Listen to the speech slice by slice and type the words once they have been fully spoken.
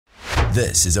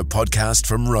This is a podcast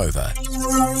from Rover.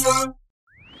 The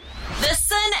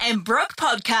Sin and Brooke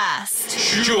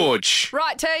Podcast. George.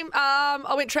 Right, team.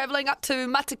 I went travelling up to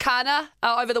Matakana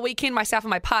over the weekend, myself and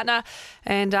my partner,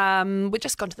 and we'd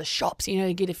just gone to the shops,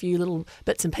 to get a few little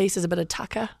bits and pieces, a bit of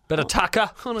tucker. Bit of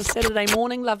tucker. On a Saturday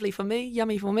morning. Lovely for me,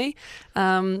 yummy for me.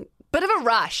 Bit of a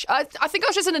rush. I think I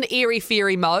was just in an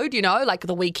airy-fairy mode, like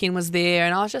the weekend was there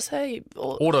and I was just, hey...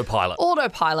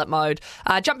 Autopilot mode.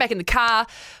 Jumped back in the car,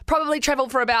 probably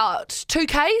travelled for about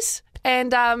 2Ks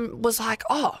and was like,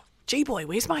 oh... gee boy,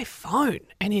 where's my phone?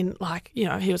 And then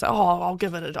he was like, oh, I'll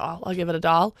give it a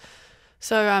dial.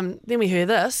 So then we hear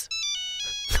this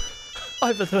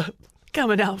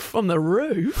coming out from the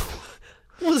roof.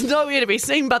 Was nowhere to be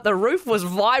seen, but the roof was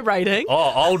vibrating.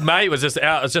 Oh, old mate was just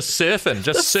out,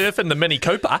 surfing the Mini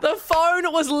Cooper. The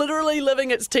phone was literally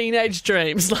living its teenage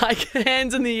dreams, like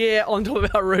hands in the air on top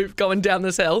of our roof going down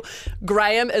this hill.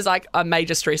 Graham is like a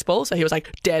major stress ball, so he was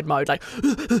like dad mode, like,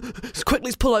 quick,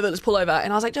 let's pull over.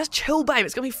 And I was like, just chill, babe,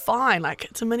 it's going to be fine. Like,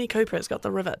 it's a Mini Cooper, it's got the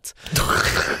rivets.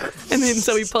 And then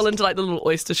so we pull into like the little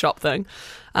oyster shop thing.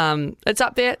 It's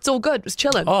up there, it's all good, it's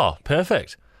chilling. Oh,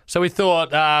 perfect. So we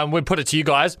thought we'd put it to you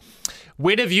guys.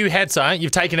 When have you had something,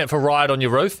 you've taken it for a ride on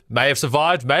your roof, may have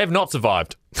survived, may have not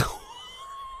survived?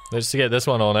 Let's get this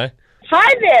one on, eh?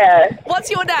 Hi there. What's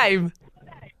your name?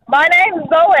 My name's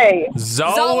Zoe.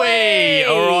 Zoe!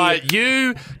 All right,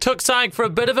 you took something for a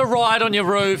bit of a ride on your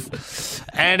roof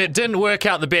and it didn't work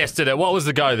out the best, did it? What was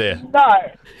the go there? No.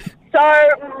 So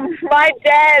my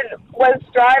dad was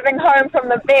driving home from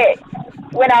the vet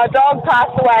when our dog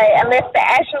passed away and left the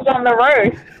ashes on the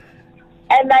roof.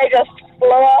 And they just flew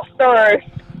off the roof.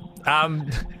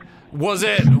 Was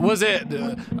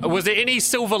there any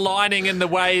silver lining in the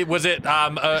way? Was it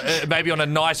maybe on a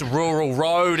nice rural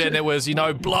road and it was,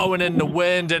 blowing in the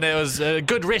wind and it was a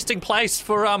good resting place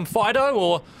for Fido,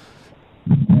 or?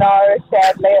 No,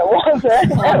 sadly it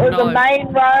wasn't. Oh, it was a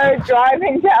main road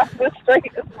driving down the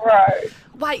street of the road.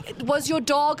 Wait, was your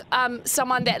dog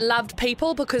someone that loved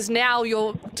people? Because now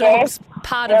your dog's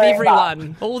part of very everyone,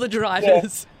 much. all the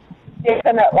drivers. Yes,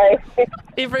 definitely.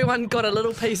 Everyone got a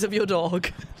little piece of your dog.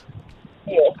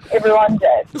 Yes, everyone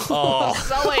did. Oh.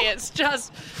 Zoe, it's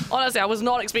just, honestly, I was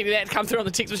not expecting that to come through on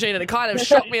the text machine and it kind of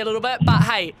shocked me a little bit. But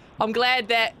hey, I'm glad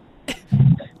that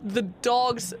the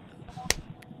dogs...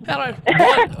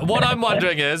 What I'm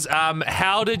wondering is,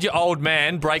 how did your old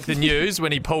man break the news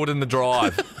when he pulled in the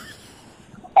drive?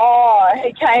 Oh,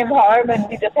 he came home and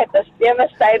he just had this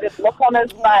devastated look on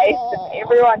his face and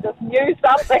everyone just knew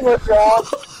something was wrong.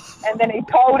 And then he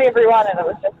told everyone and it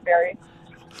was just very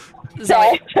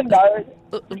sad to know.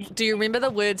 Do you remember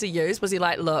the words he used? Was he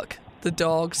like, look, the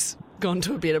dog's gone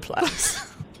to a better place?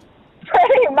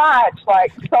 Pretty much,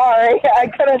 like, sorry, I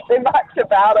couldn't do much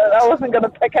about it. I wasn't going to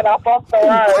pick it up off the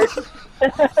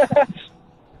road.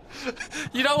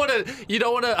 You don't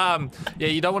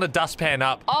want to dustpan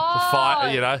up the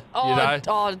fight,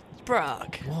 Oh,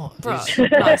 Brooke. Brooke,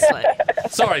 nicely.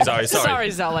 Sorry, Zoe.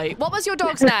 Sorry, Zoe. What was your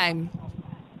dog's name?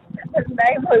 His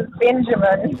name was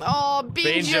Benjamin. Oh,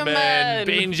 Benjamin.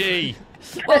 Benji.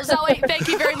 Well, Zoe, thank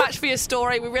you very much for your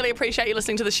story. We really appreciate you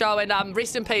listening to the show and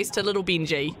rest in peace to little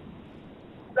Benji.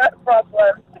 No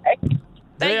problem.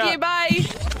 Thank you, bye.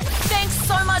 Thanks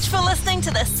so much for listening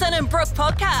to the Sin and Brooke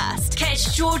Podcast.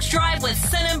 Catch George Drive with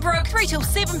Sin and Brooke 3 till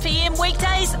 7 p.m.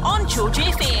 weekdays on George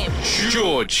FM.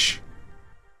 George.